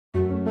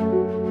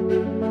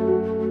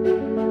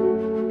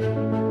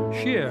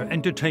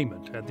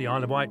entertainment at the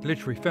Isle of Wight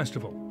Literary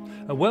Festival.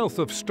 A wealth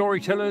of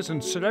storytellers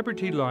and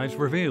celebrity lives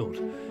revealed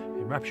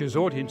enraptures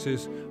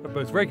audiences of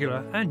both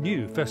regular and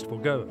new festival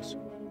goers.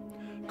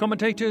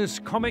 Commentators,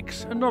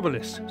 comics and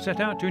novelists set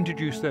out to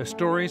introduce their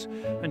stories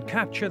and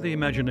capture the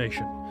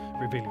imagination,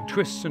 revealing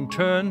twists and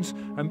turns,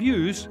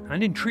 amuse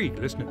and intrigue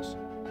listeners.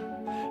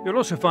 You'll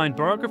also find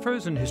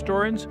biographers and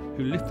historians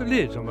who lift the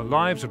lid on the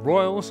lives of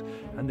royals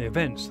and the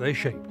events they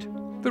shaped.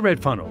 The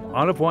Red Funnel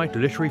Isle of Wight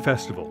Literary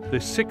Festival,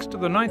 this 6th to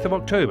the 9th of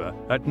October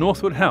at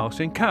Northwood House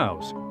in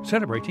Cowes,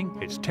 celebrating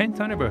its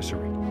 10th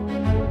anniversary.